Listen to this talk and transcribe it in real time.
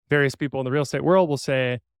various people in the real estate world will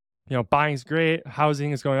say, buying's great,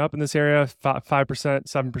 housing is going up in this area, 5%, 7%,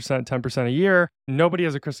 10% a year. Nobody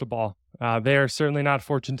has a crystal ball. They are certainly not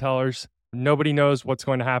fortune tellers. Nobody knows what's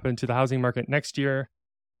going to happen to the housing market next year,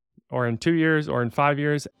 or in 2 years, or in 5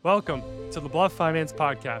 years. Welcome to the Bluff Finance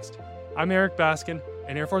Podcast. I'm Eric Baskin,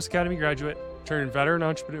 an Air Force Academy graduate, turned veteran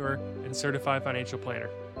entrepreneur and certified financial planner.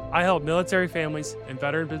 I help military families and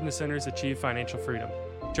veteran business owners achieve financial freedom.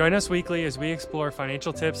 Join us weekly as we explore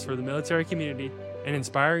financial tips for the military community and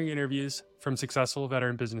inspiring interviews from successful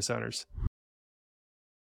veteran business owners.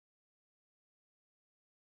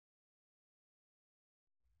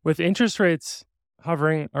 With interest rates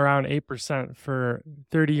hovering around 8% for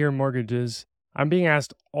 30-year mortgages, I'm being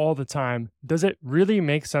asked all the time, does it really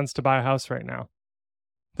make sense to buy a house right now?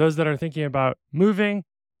 Those that are thinking about moving,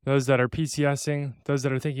 those that are PCSing, those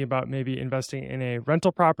that are thinking about maybe investing in a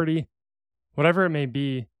rental property, whatever it may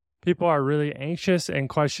be, people are really anxious and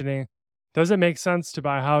questioning, does it make sense to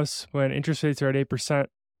buy a house when interest rates are at 8%,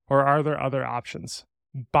 or are there other options?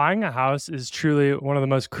 Buying a house is truly one of the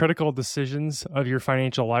most critical decisions of your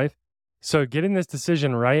financial life. So getting this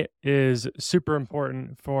decision right is super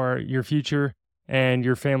important for your future and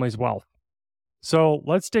your family's wealth. So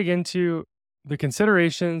let's dig into the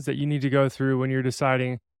considerations that you need to go through when you're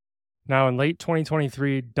deciding now in late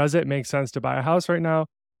 2023, does it make sense to buy a house right now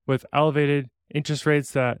with elevated interest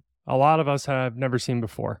rates that a lot of us have never seen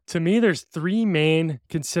before? To me, there's three main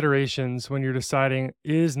considerations when you're deciding,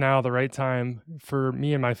 is now the right time for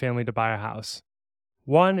me and my family to buy a house?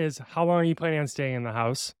 One is, how long are you planning on staying in the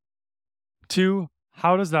house? Two,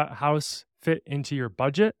 how does that house fit into your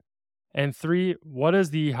budget? And three, what is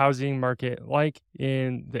the housing market like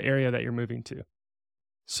in the area that you're moving to?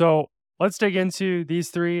 So let's dig into these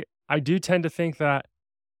three. I do tend to think that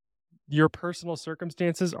your personal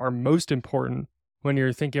circumstances are most important when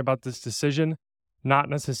you're thinking about this decision, not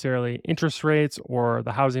necessarily interest rates or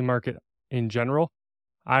the housing market in general.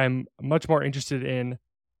 I'm much more interested in,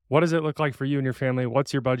 what does it look like for you and your family?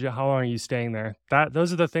 What's your budget? How long are you staying there?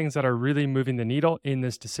 Those are the things that are really moving the needle in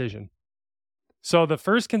this decision. So the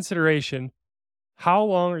first consideration, how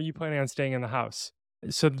long are you planning on staying in the house?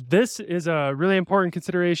 So this is a really important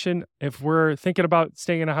consideration. If we're thinking about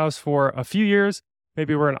staying in a house for a few years,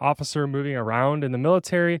 maybe we're an officer moving around in the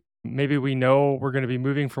military, maybe we know we're going to be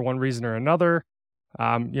moving for one reason or another.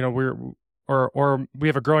 Or we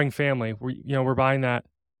have a growing family. We're buying that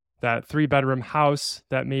 3-bedroom house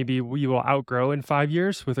that maybe we will outgrow in 5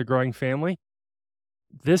 years with a growing family.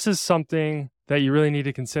 This is something that you really need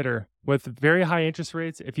to consider. With very high interest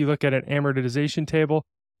rates, if you look at an amortization table,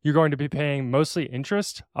 you're going to be paying mostly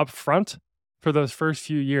interest up front for those first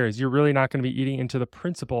few years. You're really not going to be eating into the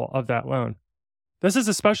principal of that loan. This is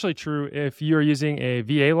especially true if you're using a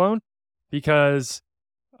VA loan, because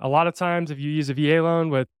a lot of times if you use a VA loan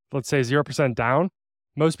with, let's say, 0% down,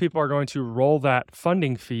 most people are going to roll that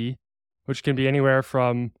funding fee, which can be anywhere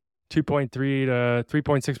from 2.3 to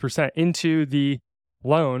 3.6% into the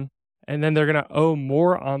loan, and then they're going to owe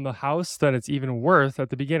more on the house than it's even worth at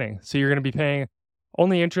the beginning. So you're going to be paying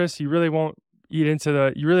only interest. You really won't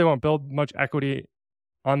build much equity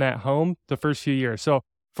on that home the first few years. So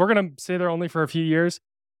if we're going to stay there only for a few years,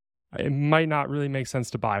 it might not really make sense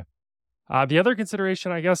to buy. The other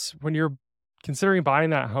consideration, I guess, when you're considering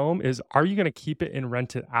buying that home is, are you going to keep it and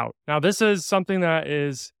rent it out? Now, this is something that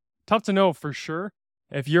is tough to know for sure.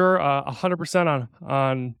 If you're 100%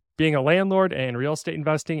 on being a landlord and real estate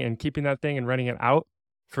investing and keeping that thing and renting it out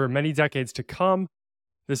for many decades to come,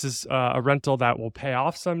 this is a rental that will pay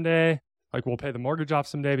off someday. Like, we'll pay the mortgage off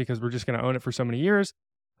someday because we're just going to own it for so many years.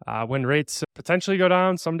 When rates potentially go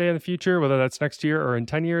down someday in the future, whether that's next year or in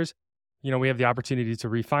 10 years, we have the opportunity to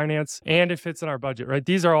refinance, and it fits in our budget, right?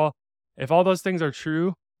 These are all, if all those things are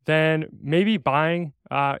true, then maybe buying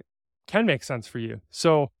can make sense for you.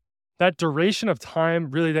 So that duration of time,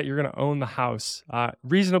 really, that you're going to own the house, a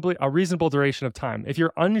reasonable duration of time. If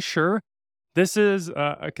you're unsure, this is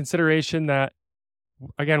a consideration that,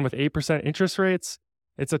 again, with 8% interest rates,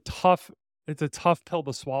 it's a tough pill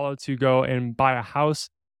to swallow to go and buy a house,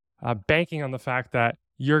 banking on the fact that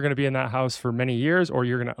you're going to be in that house for many years, or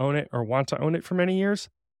you're going to own it or want to own it for many years.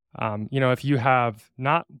 If you have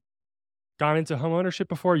not gone into home ownership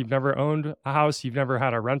before, you've never owned a house, you've never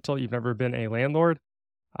had a rental, you've never been a landlord,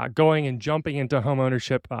 going and jumping into home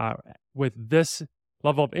ownership with this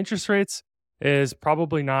level of interest rates is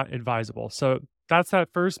probably not advisable. So that's that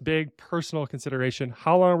first big personal consideration.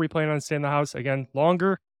 How long are we planning on staying in the house? Again,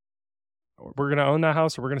 longer. We're going to own that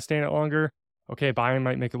house, or we're going to stay in it longer. Okay, buying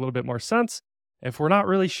might make a little bit more sense. If we're not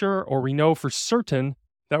really sure, or we know for certain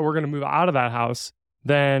that we're going to move out of that house,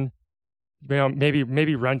 then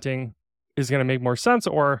maybe renting is going to make more sense.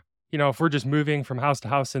 Or, if we're just moving from house to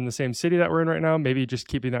house in the same city that we're in right now, maybe just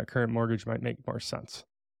keeping that current mortgage might make more sense.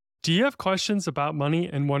 Do you have questions about money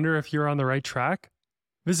and wonder if you're on the right track?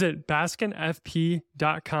 Visit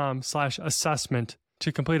baskinfp.com/assessment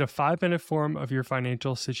to complete a 5-minute form of your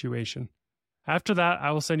financial situation. After that,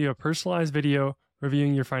 I will send you a personalized video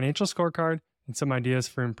reviewing your financial scorecard and some ideas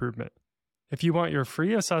for improvement. If you want your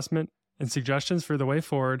free assessment and suggestions for the way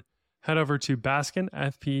forward, head over to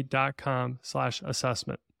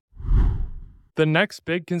baskinfp.com/assessment. The next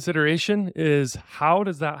big consideration is, how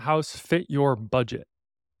does that house fit your budget?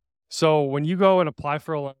 So when you go and apply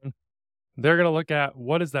for a loan, they're going to look at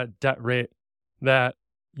what is that debt rate that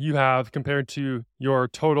you have compared to your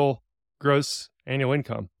total gross annual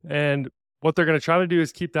income. And what they're going to try to do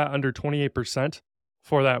is keep that under 28%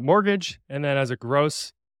 for that mortgage, and then as a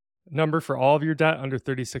gross number for all of your debt, under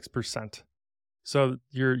 36%. So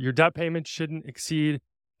your debt payment shouldn't exceed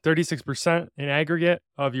 36% in aggregate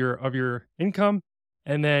of your income,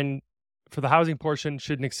 and then for the housing portion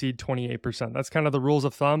shouldn't exceed 28%. That's kind of the rules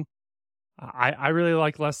of thumb. I really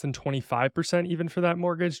like less than 25% even for that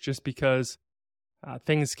mortgage, just because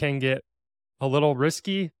things can get a little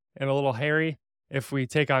risky and a little hairy if we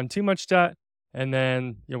take on too much debt, and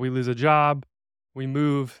then we lose a job, we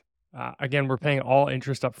move. Again, we're paying all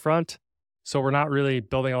interest up front, so we're not really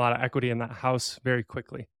building a lot of equity in that house very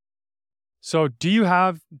quickly. So do you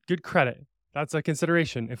have good credit? That's a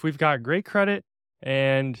consideration. If we've got great credit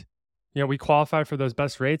and we qualify for those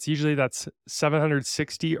best rates, usually that's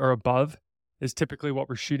 760 or above is typically what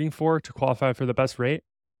we're shooting for to qualify for the best rate.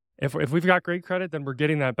 If we've got great credit, then we're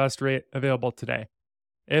getting that best rate available today.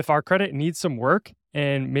 If our credit needs some work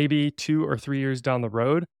and maybe 2 or 3 years down the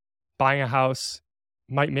road, buying a house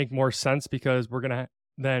might make more sense because we're going to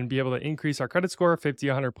then be able to increase our credit score 50,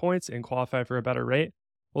 100 points and qualify for a better rate.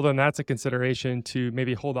 Well, then that's a consideration to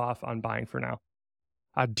maybe hold off on buying for now.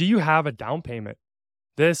 Do you have a down payment?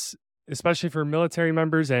 This, especially for military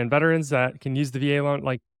members and veterans that can use the VA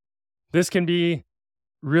loan, this can be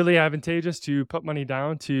really advantageous to put money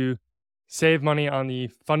down to save money on the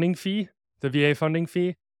funding fee, the VA funding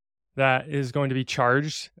fee that is going to be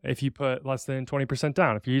charged if you put less than 20%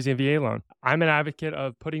 down, if you're using a VA loan. I'm an advocate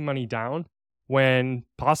of putting money down when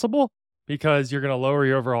possible because you're going to lower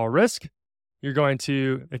your overall risk. You're going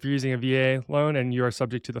to, if you're using a VA loan and you are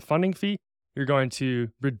subject to the funding fee, you're going to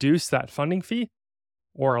reduce that funding fee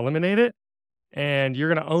or eliminate it. And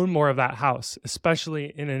you're going to own more of that house,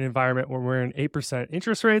 especially in an environment where we're in 8%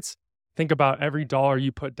 interest rates. Think about every dollar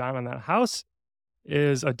you put down on that house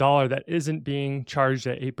is a dollar that isn't being charged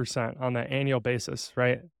at 8% on the annual basis,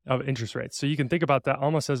 right, of interest rates. So you can think about that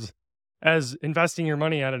almost as investing your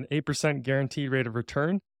money at an 8% guaranteed rate of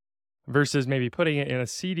return versus maybe putting it in a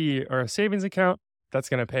CD or a savings account that's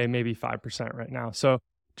going to pay maybe 5% right now. So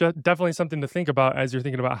definitely something to think about as you're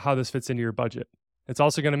thinking about how this fits into your budget. It's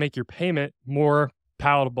also going to make your payment more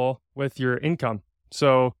palatable with your income.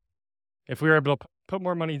 So if we were able to put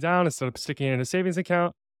more money down instead of sticking it in a savings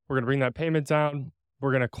account, we're going to bring that payment down.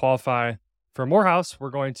 We're going to qualify for more house. We're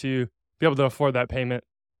going to be able to afford that payment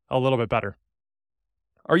a little bit better.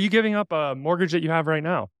 Are you giving up a mortgage that you have right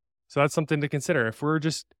now? So that's something to consider. If we're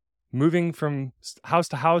just moving from house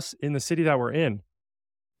to house in the city that we're in,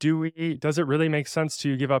 does it really make sense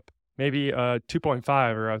to give up maybe a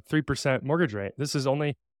 2.5 or a 3% mortgage rate? This is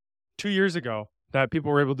only 2 years ago that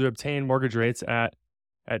people were able to obtain mortgage rates at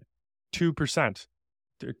 2%,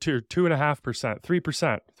 2.5%, 3%,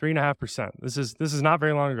 3.5%. This is not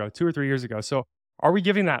very long ago, 2 or 3 years ago. So are we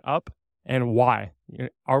giving that up, and why?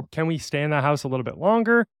 Can we stay in that house a little bit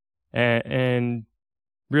longer and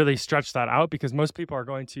really stretch that out? Because most people are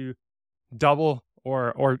going to double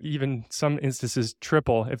or even some instances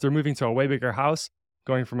triple if they're moving to a way bigger house,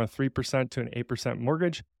 going from a 3% to an 8%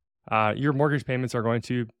 mortgage. Your mortgage payments are going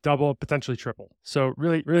to double, potentially triple. So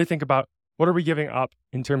really think about, what are we giving up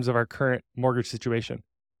in terms of our current mortgage situation?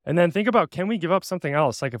 And then think about, can we give up something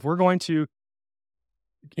else? Like if we're going to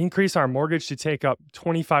increase our mortgage to take up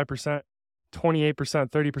 25%, 28%,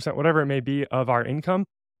 30%, whatever it may be of our income,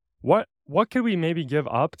 what could we maybe give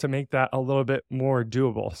up to make that a little bit more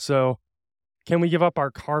doable? So can we give up our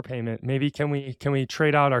car payment? Maybe can we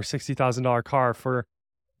trade out our $60,000 car for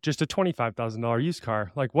just a $25,000 used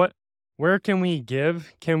car? Where can we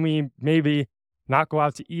give? Can we maybe not go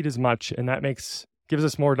out to eat as much, and that gives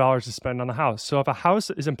us more dollars to spend on the house? So if a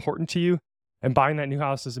house is important to you and buying that new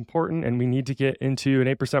house is important and we need to get into an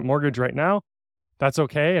 8% mortgage right now, that's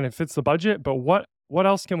okay and it fits the budget. But what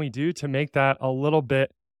else can we do to make that a little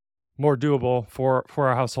bit more doable for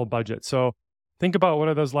our household budget? So think about, what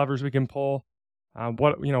are those levers we can pull?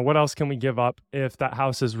 What else can we give up if that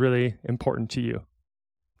house is really important to you?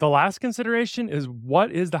 The last consideration is,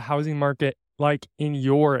 what is the housing market like in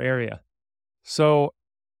your area? So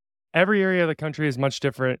every area of the country is much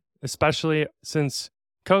different, especially since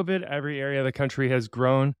COVID. Every area of the country has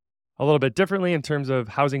grown a little bit differently in terms of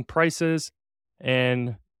housing prices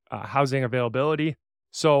and housing availability.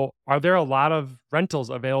 So are there a lot of rentals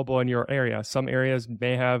available in your area? Some areas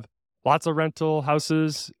may have lots of rental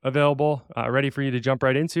houses available, ready for you to jump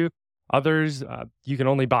right into. Others, you can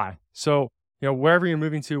only buy. So, wherever you're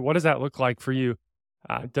moving to, what does that look like for you?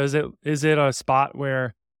 Is it a spot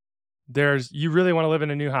where you really want to live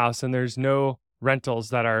in a new house and there's no rentals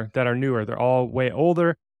that are newer? They're all way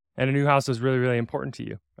older, and a new house is really, really important to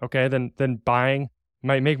you. Okay, then buying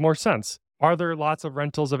might make more sense. Are there lots of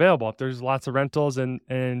rentals available? If there's lots of rentals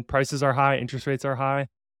and prices are high, interest rates are high,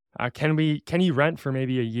 can you rent for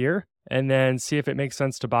maybe a year and then see if it makes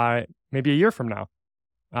sense to buy maybe a year from now?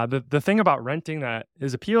 The thing about renting that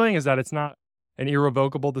is appealing is that it's not an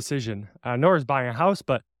irrevocable decision, nor is buying a house,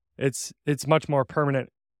 but it's much more permanent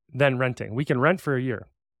than renting. We can rent for a year.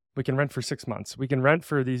 We can rent for 6 months. We can rent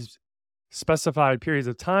for these specified periods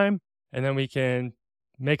of time, and then we can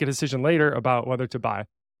make a decision later about whether to buy.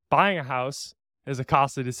 Buying a house is a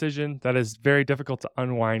costly decision that is very difficult to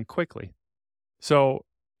unwind quickly. So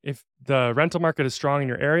if the rental market is strong in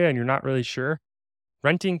your area and you're not really sure,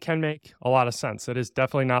 renting can make a lot of sense. It is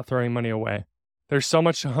definitely not throwing money away. There's so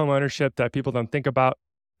much to home ownership that people don't think about,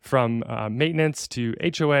 from maintenance to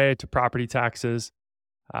HOA to property taxes,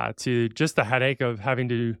 to just the headache of having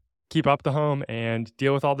to keep up the home and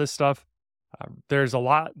deal with all this stuff. There's a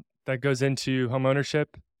lot that goes into home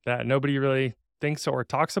ownership that nobody really thinks or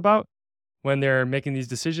talks about when they're making these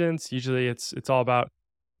decisions. Usually it's all about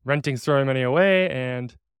renting, throwing money away,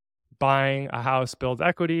 and buying a house builds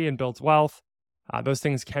equity and builds wealth. Those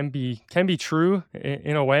things can be true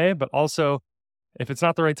in a way, but also if it's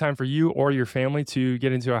not the right time for you or your family to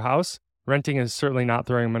get into a house, renting is certainly not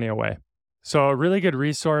throwing money away. So a really good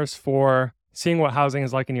resource for seeing what housing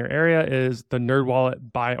is like in your area is the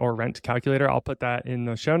NerdWallet Buy or Rent Calculator. I'll put that in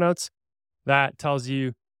the show notes. That tells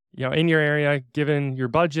you, in your area, given your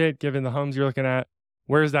budget, given the homes you're looking at,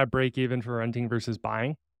 where's that break even for renting versus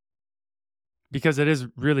buying? Because it is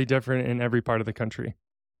really different in every part of the country.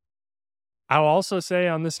 I'll also say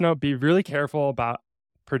on this note, be really careful about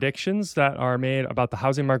predictions that are made about the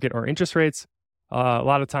housing market or interest rates. A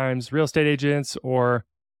lot of times real estate agents or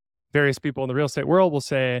various people in the real estate world will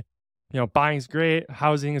say, buying's great,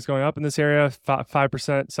 housing is going up in this area 5%,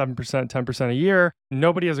 7%, 10% a year.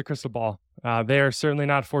 Nobody has a crystal ball. They are certainly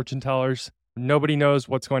not fortune tellers. Nobody knows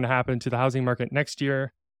what's going to happen to the housing market next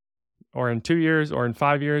year or in 2 years or in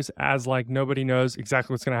 5 years, as like nobody knows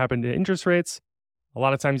exactly what's going to happen to interest rates. A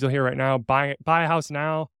lot of times you'll hear right now, buy a house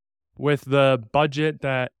now with the budget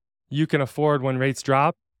that you can afford when rates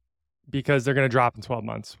drop, because they're going to drop in 12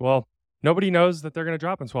 months. Well, nobody knows that they're going to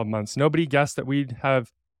drop in 12 months. Nobody guessed that we'd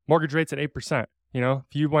have mortgage rates at 8%.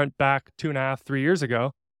 If you went back 2.5, 3 years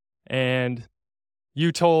ago and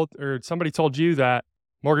somebody told you that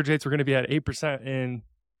mortgage rates were going to be at 8% in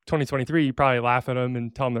 2023, you probably laugh at them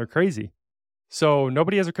and tell them they're crazy. So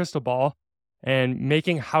nobody has a crystal ball, and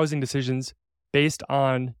making housing decisions based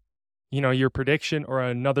on, your prediction or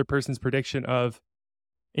another person's prediction of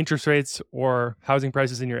interest rates or housing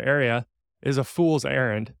prices in your area is a fool's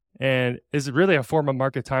errand, and is really a form of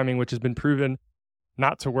market timing, which has been proven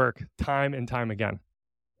not to work time and time again.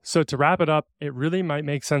 So to wrap it up, it really might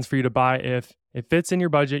make sense for you to buy if it fits in your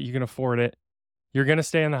budget, you can afford it, you're going to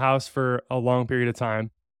stay in the house for a long period of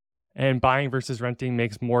time, and buying versus renting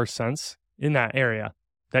makes more sense in that area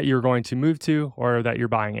that you're going to move to or that you're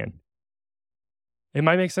buying in. It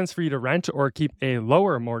might make sense for you to rent or keep a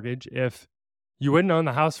lower mortgage if you wouldn't own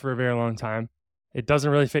the house for a very long time, it doesn't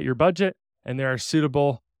really fit your budget, and there are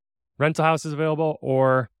suitable rental houses available,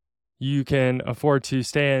 or you can afford to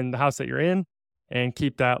stay in the house that you're in and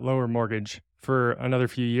keep that lower mortgage for another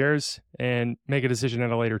few years and make a decision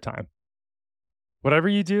at a later time. Whatever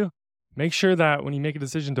you do, make sure that when you make a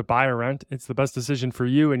decision to buy or rent, it's the best decision for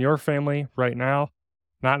you and your family right now,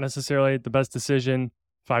 not necessarily the best decision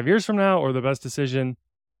 5 years from now, or the best decision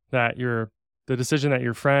that the decision that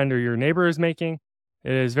your friend or your neighbor is making.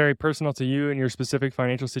 It is very personal to you and your specific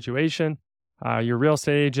financial situation. Your real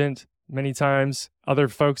estate agent, many times, other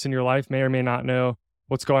folks in your life may or may not know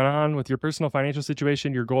what's going on with your personal financial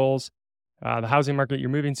situation, your goals, the housing market you're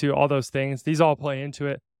moving to, all those things. These all play into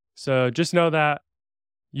it. So just know that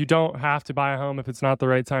you don't have to buy a home if it's not the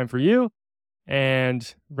right time for you,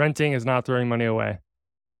 and renting is not throwing money away.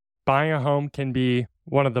 Buying a home can be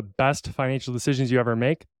one of the best financial decisions you ever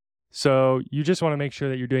make. So you just want to make sure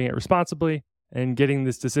that you're doing it responsibly and getting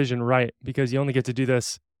this decision right, because you only get to do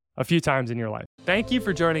this a few times in your life. Thank you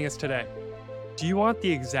for joining us today. Do you want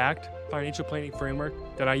the exact financial planning framework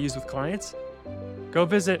that I use with clients? Go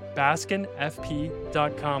visit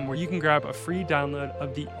baskinfp.com where you can grab a free download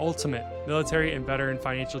of the ultimate military and veteran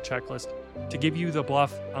financial checklist to give you the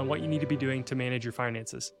bluff on what you need to be doing to manage your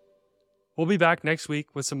finances. We'll be back next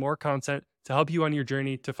week with some more content to help you on your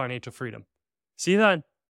journey to financial freedom. See you then.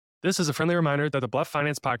 This is a friendly reminder that the Bluff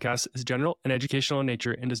Finance Podcast is general and educational in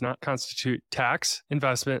nature and does not constitute tax,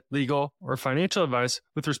 investment, legal, or financial advice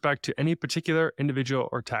with respect to any particular individual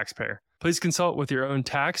or taxpayer. Please consult with your own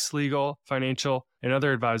tax, legal, financial, and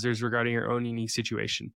other advisors regarding your own unique situation.